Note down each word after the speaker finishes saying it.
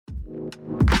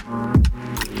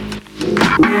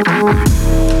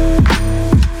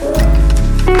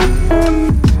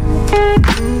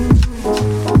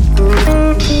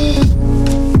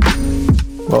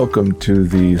Welcome to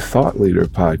the Thought Leader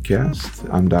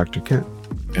Podcast. I'm Dr. Kent.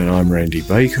 And I'm Randy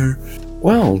Baker.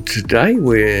 Well, today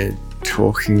we're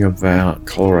talking about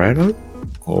Colorado,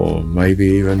 or maybe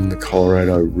even the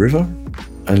Colorado River,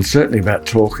 and certainly about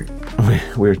talking.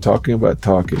 We're talking about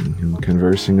talking and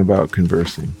conversing about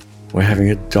conversing. We're having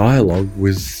a dialogue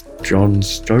with John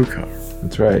Stoker.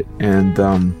 That's right. And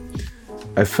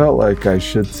I felt like I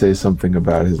should say something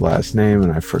about his last name,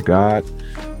 and I forgot.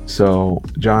 So,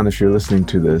 John, if you're listening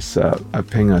to this,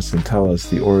 ping us and tell us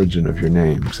the origin of your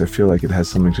name, because I feel like it has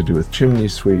something to do with chimney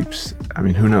sweeps. I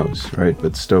mean, who knows, right?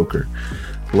 But Stoker.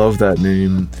 Love that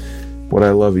name. What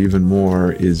I love even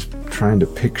more is trying to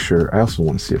picture, I also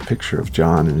want to see a picture of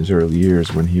John in his early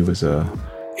years when he was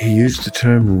He used the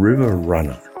term river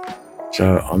runner.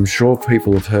 So I'm sure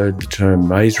people have heard the term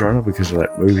maze runner because of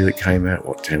that movie that came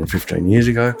out, 10 or 15 years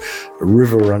ago. A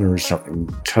river runner is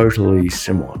something totally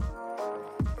similar.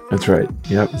 That's right.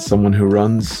 Yep. Someone who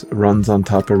runs on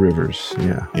top of rivers.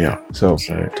 Yeah. Yeah. So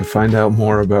to find out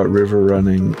more about river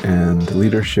running and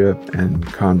leadership and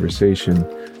conversation,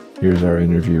 here's our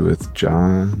interview with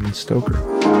John Stoker.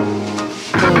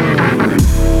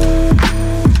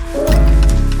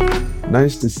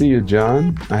 Nice to see you,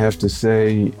 John. I have to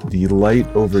say, the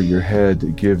light over your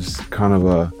head gives kind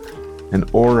of an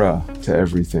aura to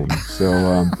everything.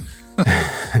 So,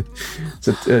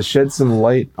 so shed some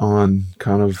light on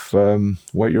kind of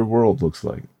what your world looks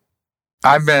like.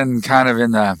 I've been kind of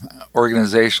in the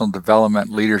organizational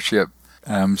development leadership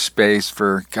space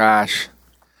for,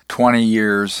 20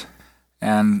 years.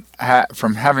 And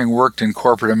from having worked in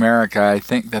corporate America, I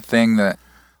think the thing that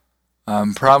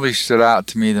probably stood out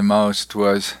to me the most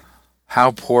was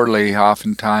how poorly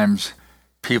oftentimes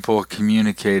people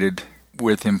communicated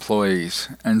with employees.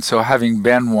 And so having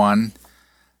been one,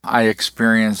 I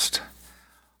experienced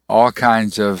all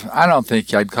kinds of, I don't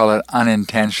think I'd call it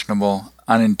unintentional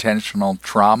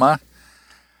trauma,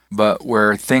 but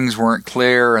where things weren't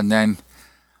clear and then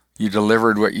you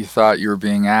delivered what you thought you were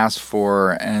being asked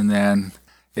for and then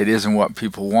it isn't what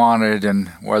people wanted, and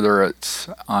whether it's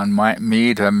on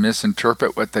me to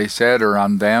misinterpret what they said or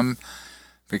on them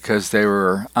because they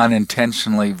were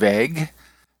unintentionally vague.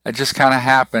 It just kind of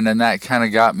happened, and that kind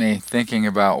of got me thinking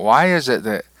about why is it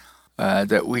that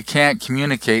we can't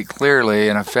communicate clearly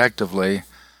and effectively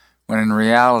when in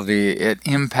reality it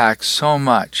impacts so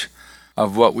much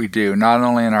of what we do, not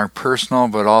only in our personal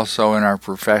but also in our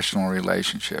professional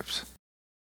relationships.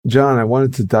 John, I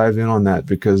wanted to dive in on that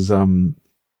because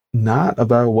not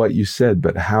about what you said,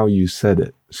 but how you said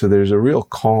it. So there's a real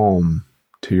calm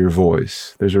to your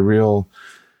voice. There's a real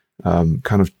kind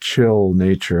of chill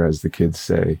nature, as the kids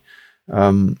say.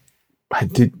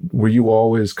 Were you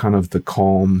always kind of the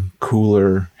calm,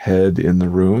 cooler head in the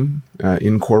room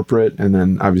in corporate? And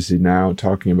then obviously now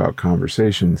talking about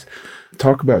conversations,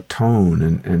 talk about tone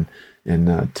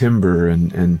and timbre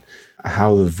and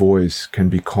how the voice can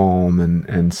be calm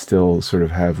and still sort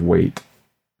of have weight.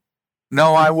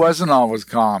 No, I wasn't always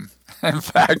calm. In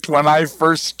fact, when I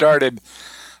first started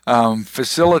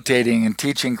facilitating and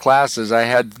teaching classes, I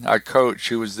had a coach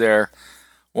who was there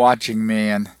watching me,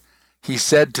 and he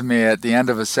said to me at the end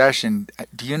of a session,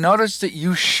 "Do you notice that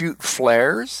you shoot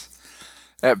flares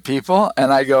at people?"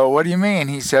 And I go, "What do you mean?"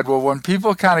 He said, "Well, when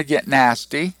people kind of get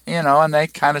nasty, and they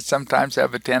kind of sometimes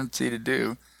have a tendency to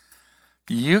do,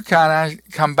 you kind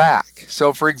of come back."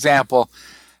 So, for example,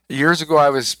 years ago I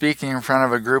was speaking in front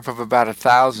of a group of about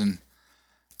 1,000,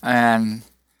 and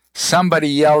somebody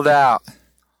yelled out,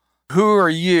 "Who are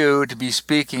you to be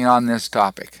speaking on this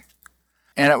topic?"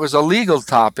 And it was a legal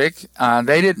topic.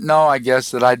 They didn't know, I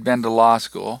guess, that I'd been to law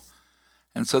school.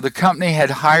 And so the company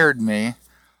had hired me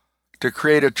to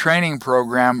create a training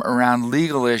program around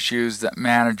legal issues that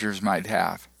managers might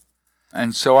have.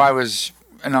 And so I was,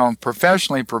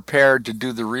 professionally prepared to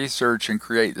do the research and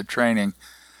create the training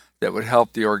that would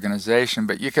help the organization.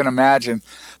 But you can imagine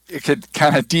it could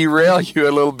kind of derail you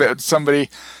a little bit. Somebody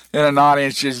in an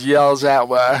audience just yells out,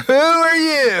 "Well, who are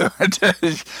you?"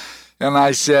 And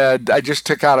I said, I just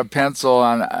took out a pencil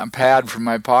and a pad from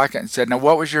my pocket and said, "Now,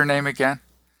 what was your name again?"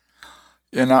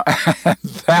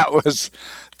 That was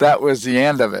the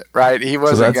end of it, right? He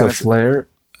wasn't. So that's a flare?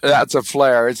 That's a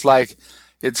flare. It's like,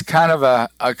 it's kind of a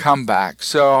comeback.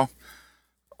 So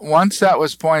once that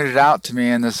was pointed out to me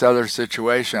in this other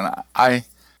situation,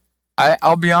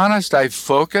 I'll be honest, I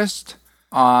focused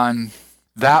on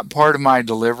that part of my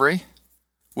delivery,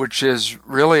 which is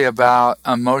really about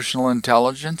emotional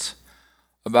intelligence,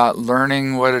 about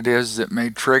learning what it is that may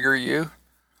trigger you,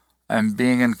 and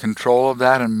being in control of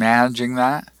that and managing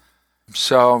that.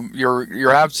 So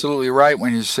you're absolutely right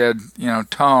when you said,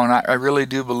 tone. I really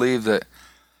do believe that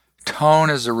tone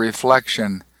is a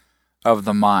reflection of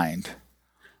the mind.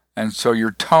 And so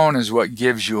your tone is what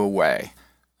gives you away.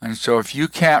 And so if you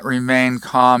can't remain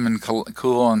calm and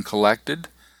cool and collected,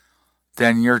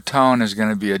 then your tone is going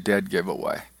to be a dead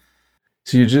giveaway.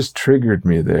 So you just triggered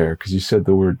me there because you said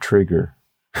the word trigger.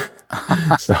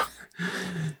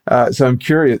 So I'm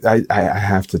curious. I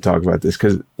have to talk about this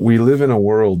because we live in a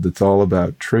world that's all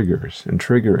about triggers and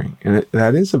triggering. And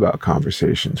that is about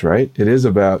conversations, right? It is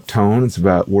about tone. It's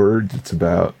about words. It's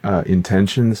about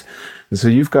intentions. And so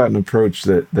you've got an approach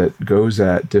that goes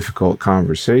at difficult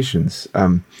conversations.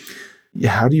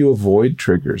 How do you avoid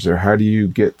triggers, or how do you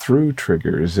get through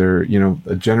triggers, or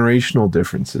generational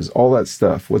differences, all that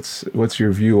stuff? What's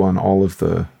your view on all of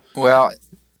the? Well,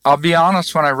 I'll be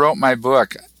honest. When I wrote my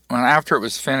book, after it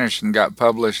was finished and got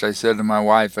published, I said to my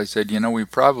wife, I said, we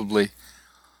probably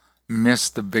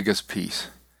missed the biggest piece.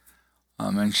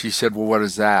 And she said, well, what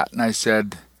is that? And I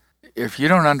said, if you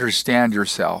don't understand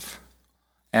yourself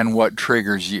and what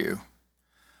triggers you,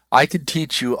 I could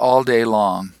teach you all day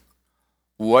long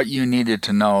what you needed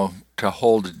to know to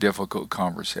hold a difficult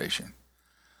conversation.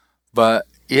 But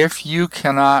if you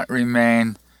cannot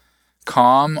remain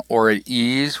calm or at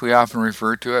ease, we often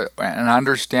refer to it, and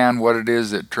understand what it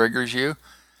is that triggers you,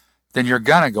 then you're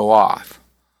going to go off.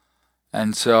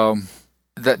 And so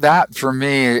that for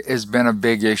me has been a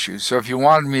big issue. So if you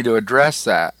wanted me to address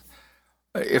that,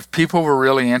 if people were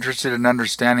really interested in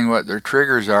understanding what their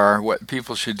triggers are, what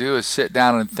people should do is sit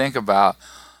down and think about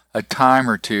a time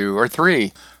or two or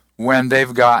three when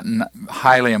they've gotten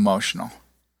highly emotional,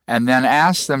 and then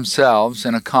ask themselves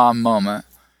in a calm moment,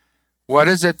 what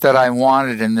is it that I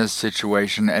wanted in this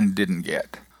situation and didn't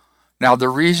get? Now, the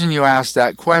reason you ask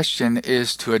that question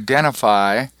is to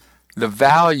identify the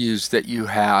values that you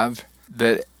have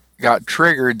that got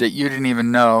triggered that you didn't even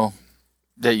know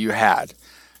that you had.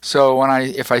 So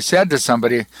if I said to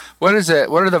somebody, what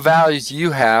are the values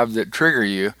you have that trigger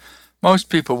you? Most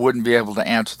people wouldn't be able to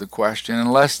answer the question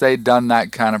unless they'd done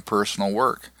that kind of personal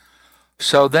work.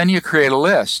 So then you create a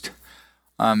list.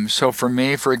 So for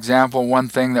me, for example, one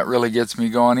thing that really gets me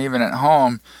going, even at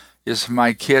home, is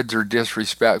my kids are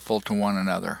disrespectful to one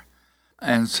another.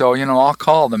 And so, I'll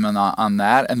call them on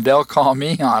that, and they'll call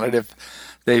me on it if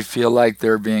they feel like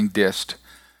they're being dissed.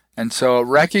 And so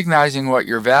recognizing what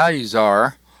your values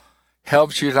are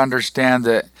helps you to understand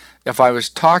that if I was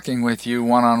talking with you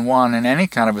one-on-one in any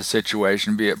kind of a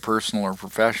situation, be it personal or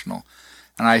professional,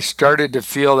 and I started to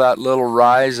feel that little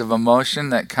rise of emotion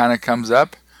that kind of comes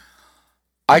up,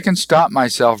 I can stop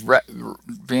myself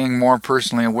being more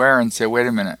personally aware and say, wait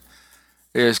a minute,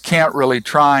 is Kent really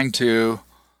trying to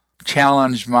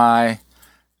challenge my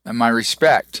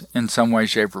respect in some way,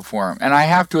 shape, or form? And I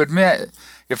have to admit,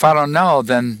 if I don't know,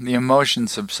 then the emotion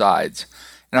subsides.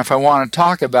 And if I want to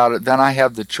talk about it, then I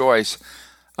have the choice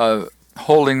of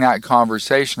holding that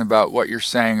conversation about what you're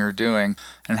saying or doing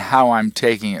and how I'm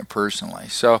taking it personally.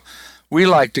 So we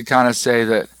like to kind of say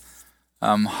that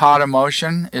hot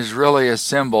emotion is really a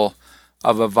symbol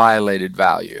of a violated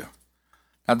value.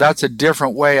 Now, that's a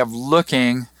different way of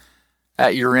looking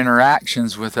at your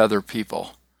interactions with other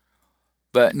people.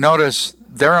 But notice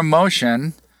their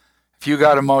emotion, if you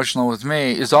got emotional with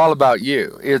me, is all about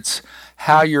you. It's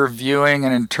how you're viewing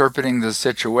and interpreting the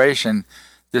situation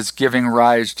that's giving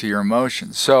rise to your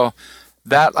emotions. So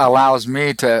that allows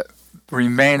me to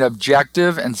remain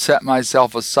objective and set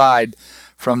myself aside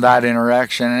from that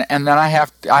interaction. And then I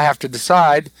have to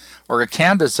decide, or I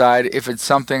can decide, if it's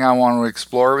something I want to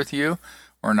explore with you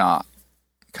or not.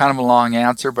 Kind of a long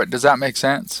answer, but does that make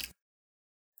sense?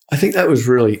 I think that was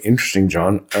really interesting,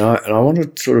 John. And I want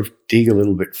to sort of dig a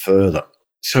little bit further.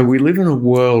 So we live in a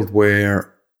world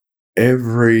where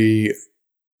every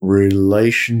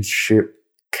relationship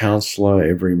counselor,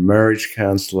 every marriage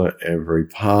counselor, every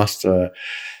pastor,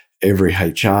 every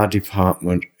HR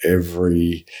department,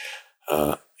 every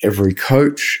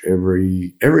coach,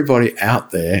 everybody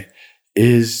out there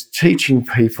is teaching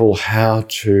people how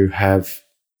to have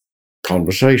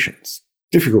conversations,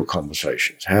 difficult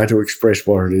conversations, how to express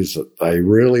what it is that they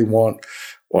really want,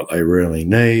 what they really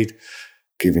need,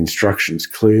 give instructions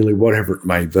clearly, whatever it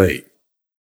may be.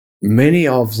 Many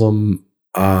of them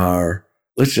are,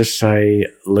 let's just say,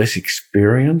 less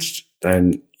experienced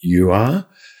than you are.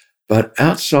 But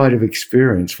outside of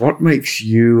experience, what makes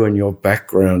you and your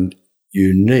background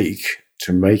unique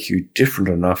to make you different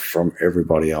enough from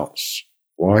everybody else?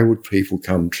 Why would people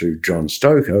come to John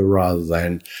Stoker rather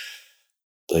than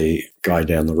the guy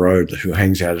down the road who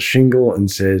hangs out a shingle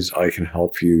and says, I can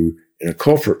help you in a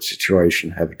corporate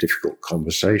situation, have a difficult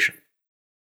conversation?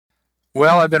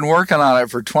 Well, I've been working on it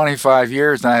for 25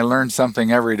 years, and I learn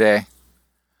something every day.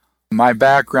 My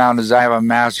background is I have a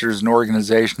master's in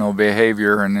organizational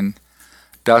behavior and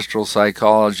industrial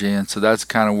psychology, and so that's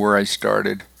kind of where I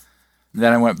started.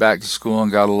 Then I went back to school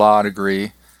and got a law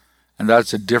degree, and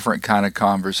that's a different kind of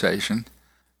conversation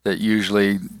that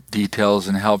usually details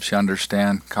and helps you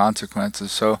understand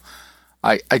consequences. So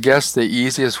I guess the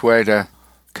easiest way to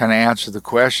kind of answer the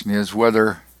question is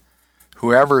whether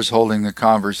whoever's holding the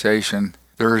conversation,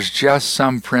 there's just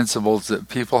some principles that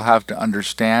people have to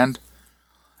understand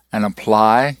and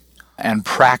apply and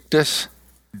practice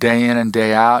day in and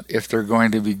day out if they're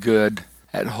going to be good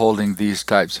at holding these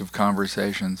types of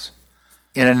conversations.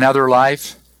 In another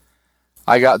life,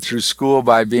 I got through school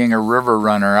by being a river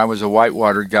runner. I was a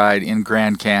whitewater guide in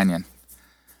Grand Canyon.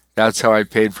 That's how I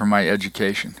paid for my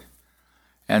education.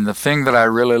 And the thing that I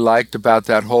really liked about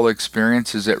that whole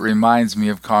experience is it reminds me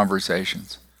of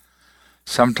conversations.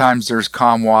 Sometimes there's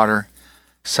calm water.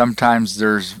 Sometimes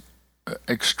there's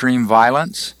extreme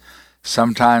violence.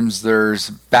 Sometimes there's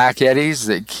back eddies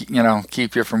that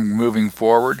keep you from moving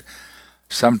forward.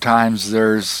 Sometimes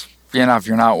there's, if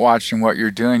you're not watching what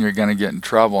you're doing, you're going to get in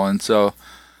trouble. And so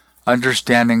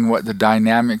understanding what the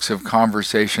dynamics of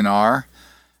conversation are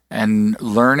and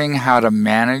learning how to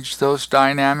manage those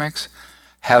dynamics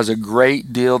has a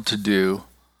great deal to do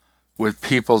with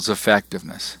people's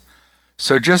effectiveness.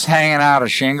 So just hanging out a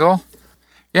shingle,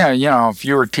 if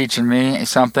you were teaching me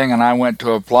something and I went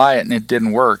to apply it and it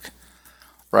didn't work,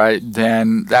 right,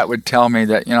 then that would tell me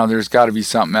that, there's got to be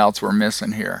something else we're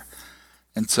missing here.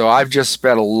 And so I've just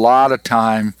spent a lot of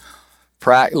time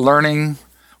learning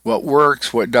what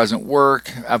works, what doesn't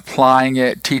work, applying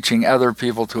it, teaching other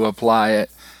people to apply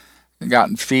it,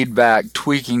 gotten feedback,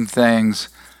 tweaking things.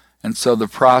 And so the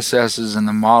processes and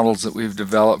the models that we've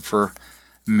developed for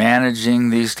managing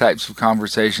these types of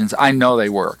conversations, I know they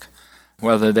work,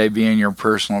 whether they be in your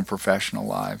personal or professional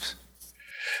lives.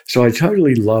 So I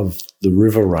totally love the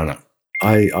river runner.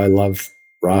 I love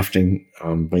rafting,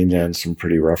 been down some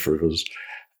pretty rough rivers.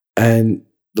 And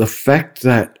the fact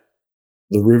that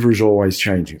the river is always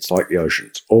changing, it's like the ocean,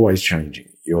 it's always changing.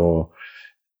 You're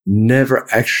never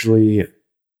actually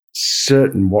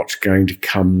certain what's going to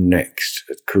come next.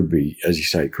 It could be, as you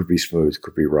say, it could be smooth,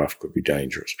 could be rough, could be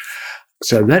dangerous.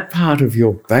 So that part of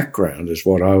your background is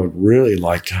what I would really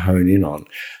like to hone in on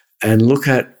and look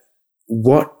at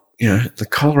what, the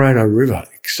Colorado River,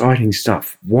 exciting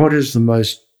stuff. What is the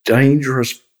most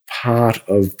dangerous part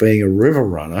of being a river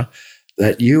runner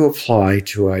that you apply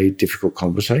to a difficult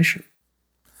conversation?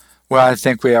 Well, I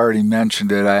think we already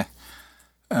mentioned it.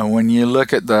 When you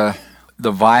look at the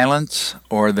violence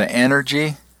or the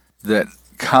energy that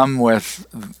come with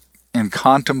in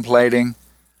contemplating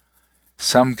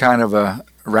some kind of a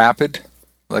rapid,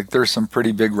 like there's some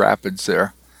pretty big rapids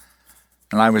there.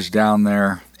 And I was down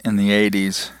there in the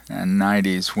 80s and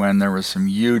 90s when there was some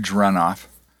huge runoff.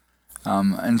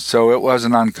 And so it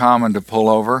wasn't uncommon to pull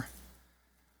over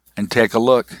and take a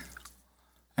look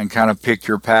and kind of pick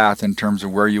your path in terms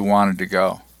of where you wanted to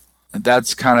go. And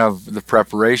that's kind of the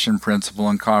preparation principle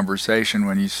in conversation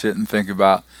when you sit and think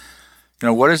about,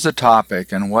 what is the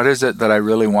topic and what is it that I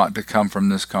really want to come from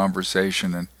this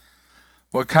conversation, and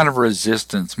what kind of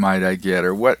resistance might I get,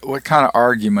 or what kind of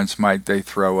arguments might they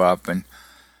throw up, and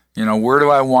where do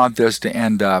I want this to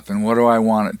end up, and what do I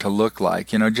want it to look like?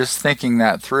 Just thinking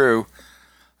that through,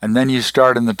 and then you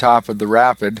start in the top of the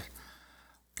rapid,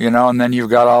 and then you've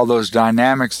got all those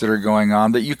dynamics that are going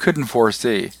on that you couldn't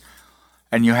foresee,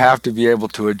 and you have to be able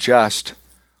to adjust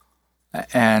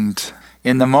and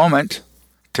in the moment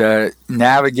to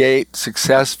navigate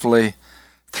successfully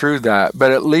through that.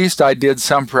 But at least I did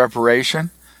some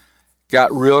preparation,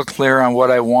 got real clear on what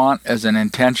I want as an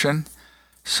intention.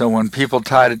 So when people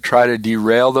try to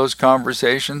derail those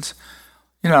conversations,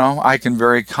 I can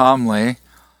very calmly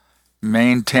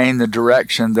maintain the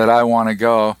direction that I want to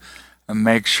go and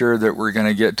make sure that we're going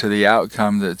to get to the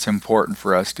outcome that's important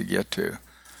for us to get to.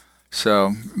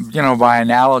 So, by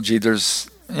analogy, there's,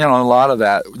 a lot of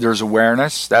that. There's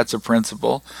awareness, that's a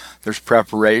principle. There's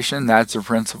preparation, that's a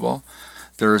principle.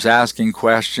 There's asking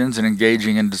questions and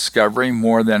engaging in discovery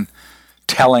more than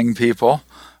telling people.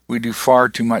 We do far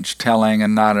too much telling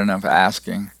and not enough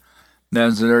asking.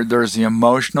 There's the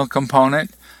emotional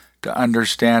component to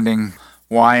understanding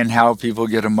why and how people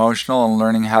get emotional and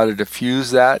learning how to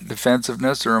diffuse that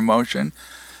defensiveness or emotion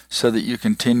so that you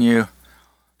continue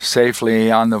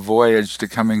safely on the voyage to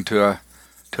coming to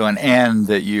an end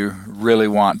that you really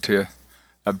want to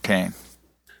obtain.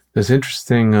 It's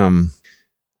interesting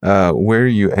where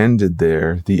you ended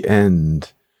there, the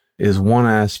end. is one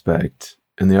aspect,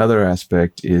 and the other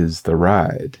aspect is the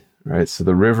ride, right? So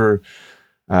the river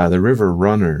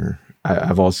runner,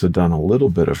 I've also done a little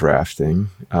bit of rafting,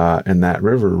 and that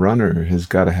river runner has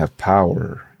got to have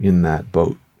power in that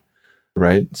boat,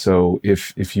 right? So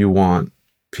if you want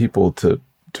people to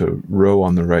row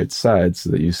on the right side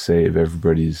so that you save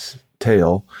everybody's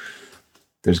tail,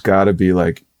 there's got to be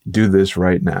like, do this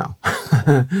right now.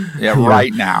 Yeah,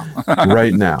 right now.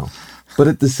 Right now. But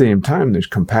at the same time, there's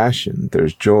compassion,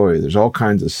 there's joy, there's all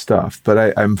kinds of stuff.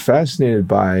 But I'm fascinated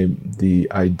by the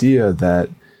idea that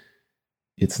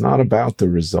it's not about the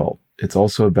result. It's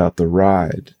also about the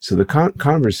ride. So the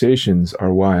conversations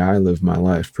are why I live my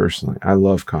life personally. I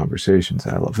love conversations.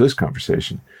 I love this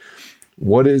conversation.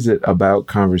 What is it about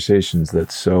conversations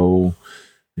that so,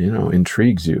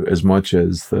 intrigues you as much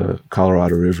as the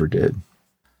Colorado River did?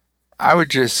 I would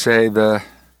just say the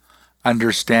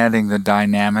understanding the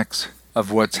dynamics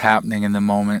of what's happening in the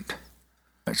moment.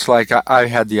 It's like I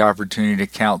had the opportunity to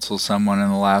counsel someone in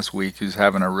the last week who's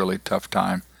having a really tough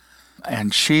time.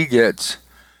 And she gets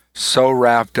so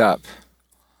wrapped up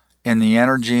in the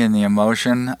energy and the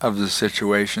emotion of the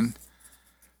situation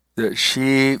that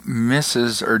she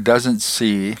misses or doesn't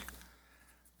see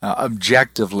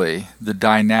objectively the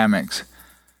dynamics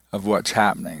of what's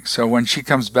happening. So when she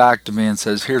comes back to me and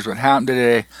says, here's what happened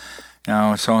today,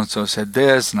 so-and-so said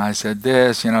this, and I said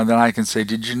this, then I can say,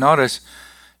 did you notice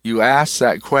you asked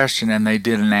that question and they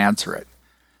didn't answer it?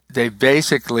 They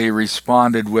basically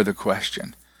responded with a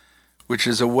question, which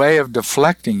is a way of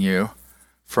deflecting you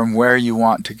from where you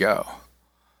want to go.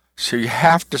 So you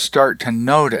have to start to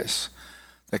notice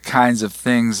the kinds of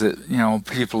things that,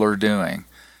 people are doing.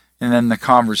 And then the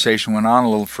conversation went on a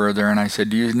little further, and I said,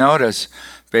 do you notice,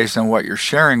 based on what you're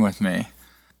sharing with me,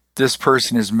 this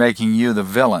person is making you the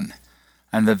villain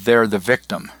and that they're the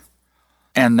victim?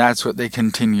 And that's what they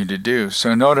continue to do.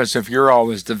 So notice if you're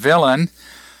always the villain,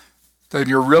 then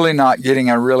you're really not getting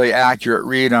a really accurate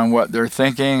read on what they're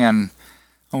thinking and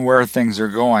where things are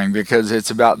going, because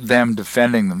it's about them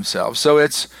defending themselves. So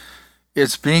it's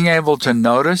being able to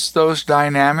notice those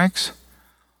dynamics.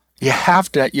 You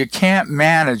can't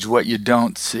manage what you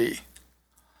don't see.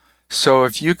 So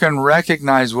if you can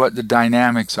recognize what the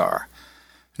dynamics are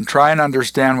and try and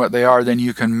understand what they are, then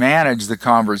you can manage the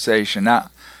conversation.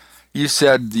 Now, you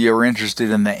said you were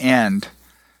interested in the end.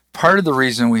 Part of the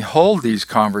reason we hold these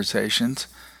conversations,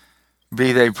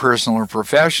 be they personal or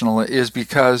professional, is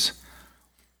because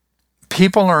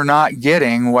people are not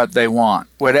getting what they want,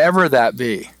 whatever that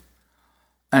be.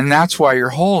 And that's why you're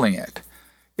holding it,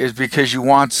 is because you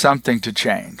want something to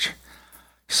change.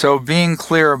 So being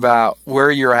clear about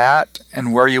where you're at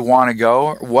and where you want to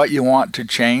go, what you want to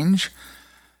change,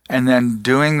 and then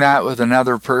doing that with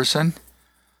another person,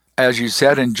 as you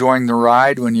said, enjoying the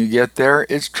ride when you get there,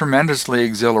 it's tremendously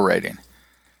exhilarating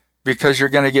because you're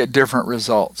going to get different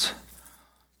results.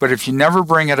 But if you never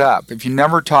bring it up, if you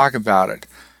never talk about it,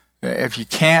 if you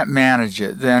can't manage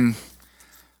it, then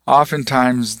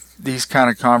oftentimes these kind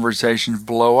of conversations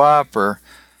blow up, or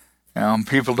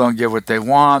people don't get what they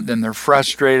want, then they're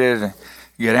frustrated,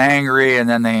 get angry, and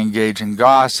then they engage in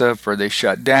gossip, or they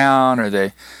shut down, or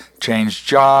they change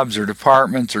jobs or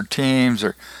departments or teams,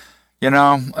 or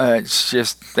it's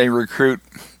just they recruit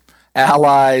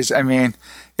allies. I mean,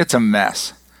 it's a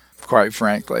mess, quite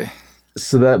frankly.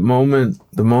 So that moment,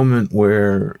 the moment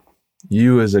where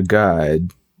you as a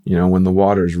guide, when the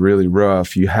water's really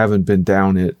rough, you haven't been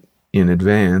down it in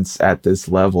advance at this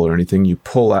level or anything, you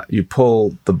pull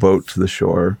the boat to the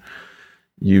shore,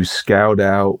 you scout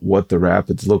out what the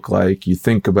rapids look like, you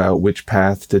think about which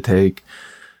path to take.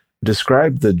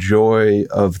 Describe the joy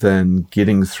of then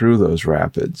getting through those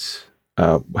rapids.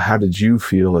 How did you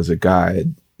feel as a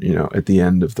guide, at the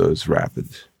end of those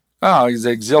rapids? Oh, it's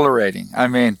exhilarating. I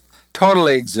mean,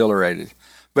 totally exhilarated.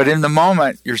 But in the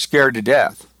moment, you're scared to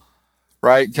death,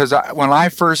 right? Because when I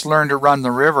first learned to run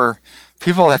the river,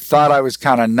 people had thought I was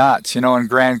kind of nuts. In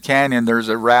Grand Canyon, there's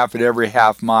a rapid every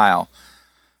half mile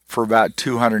for about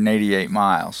 288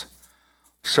 miles.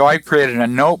 So I created a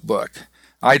notebook.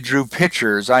 I drew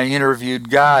pictures. I interviewed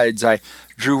guides. I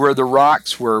drew where the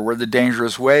rocks were, where the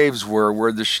dangerous waves were,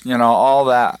 where all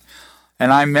that.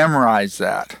 And I memorized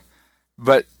that.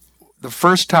 But the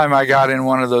first time I got in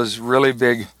one of those really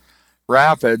big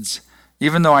rapids,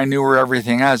 even though I knew where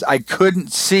everything is, I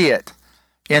couldn't see it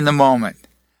in the moment,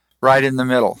 right in the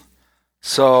middle.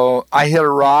 So I hit a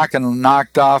rock and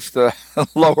knocked off the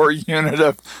lower unit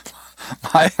of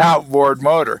my outboard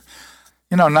motor.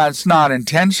 It's not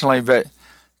intentionally, but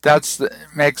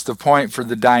makes the point for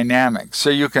the dynamics.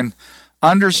 So you can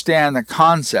understand the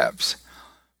concepts,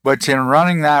 but in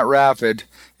running that rapid,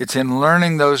 it's in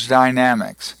learning those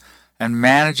dynamics and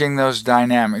managing those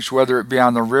dynamics, whether it be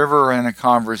on the river or in a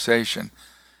conversation,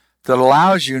 that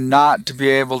allows you not to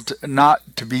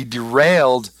be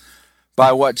derailed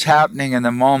by what's happening in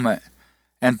the moment,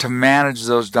 and to manage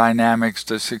those dynamics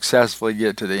to successfully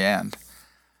get to the end.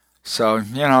 So,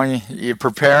 you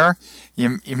prepare,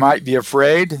 you might be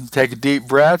afraid, take a deep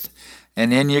breath,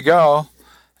 and in you go.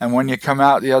 And when you come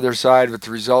out the other side with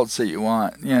the results that you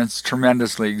want, it's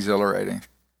tremendously exhilarating.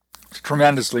 It's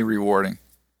tremendously rewarding.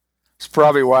 It's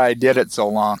probably why I did it so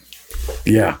long.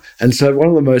 Yeah. And so one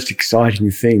of the most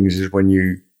exciting things is when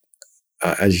you,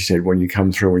 as you said, when you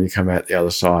come through, when you come out the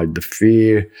other side, the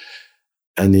fear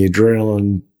and the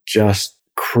adrenaline just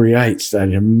creates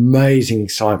that amazing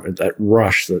excitement, that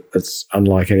rush that's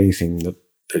unlike anything that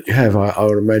you have. I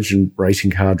would imagine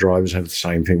racing car drivers have the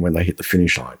same thing when they hit the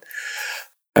finish line.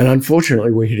 And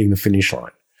unfortunately, we're hitting the finish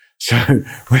line. So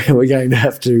we're going to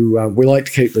have to, we like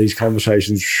to keep these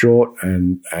conversations short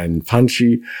and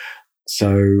punchy.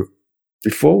 So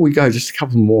before we go, just a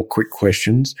couple more quick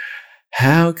questions.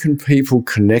 How can people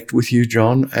connect with you,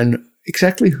 John? And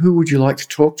exactly who would you like to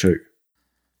talk to?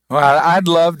 Well, I'd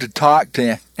love to talk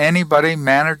to anybody,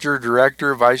 manager,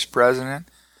 director, vice president,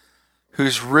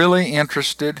 who's really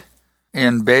interested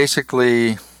in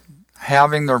basically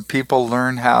having their people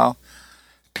learn how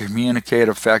to communicate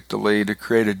effectively, to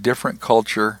create a different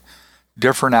culture,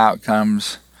 different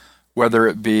outcomes, whether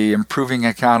it be improving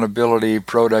accountability,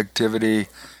 productivity,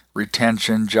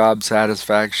 retention, job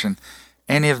satisfaction,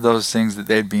 any of those things that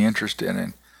they'd be interested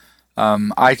in.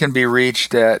 I can be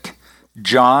reached at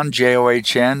John,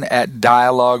 John, at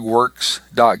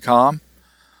dialogueworks.com.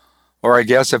 Or I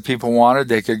guess if people wanted,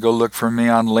 they could go look for me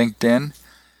on LinkedIn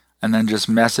and then just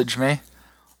message me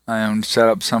and set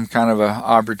up some kind of a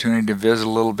opportunity to visit a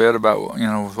little bit about,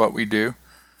 what we do.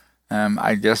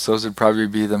 I guess those would probably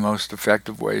be the most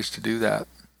effective ways to do that.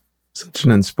 Such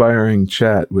an inspiring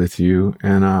chat with you.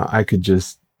 And I could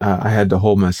just, I had to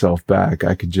hold myself back.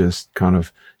 I could just kind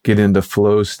of get into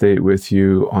flow state with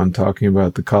you on talking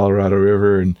about the Colorado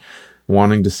River and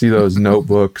wanting to see those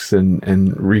notebooks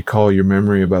and recall your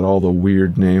memory about all the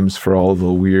weird names for all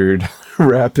the weird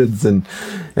rapids and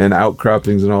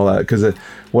outcroppings and all that. Because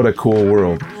what a cool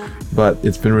world. But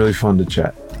it's been really fun to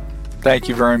chat. Thank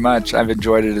you very much. I've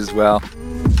enjoyed it as well.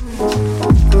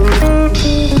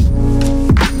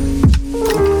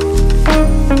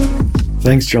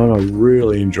 Thanks, John. I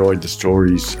really enjoyed the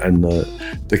stories and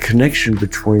the connection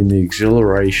between the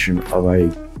exhilaration of a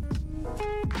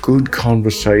good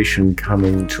conversation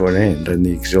coming to an end and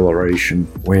the exhilaration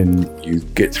when you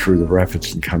get through the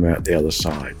rapids and come out the other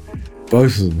side.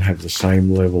 Both of them have the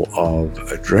same level of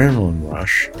adrenaline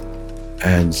rush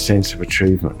and sense of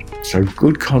achievement. So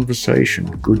good conversation,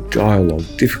 good dialogue,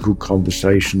 difficult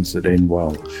conversations that end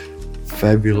well.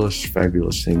 Fabulous,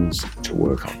 fabulous things to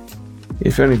work on.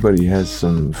 If anybody has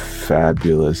some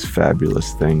fabulous,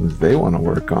 fabulous things they want to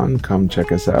work on, come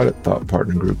check us out at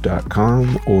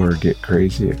thoughtpartnergroup.com or get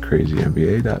crazy at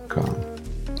crazymba.com.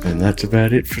 And that's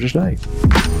about it for today.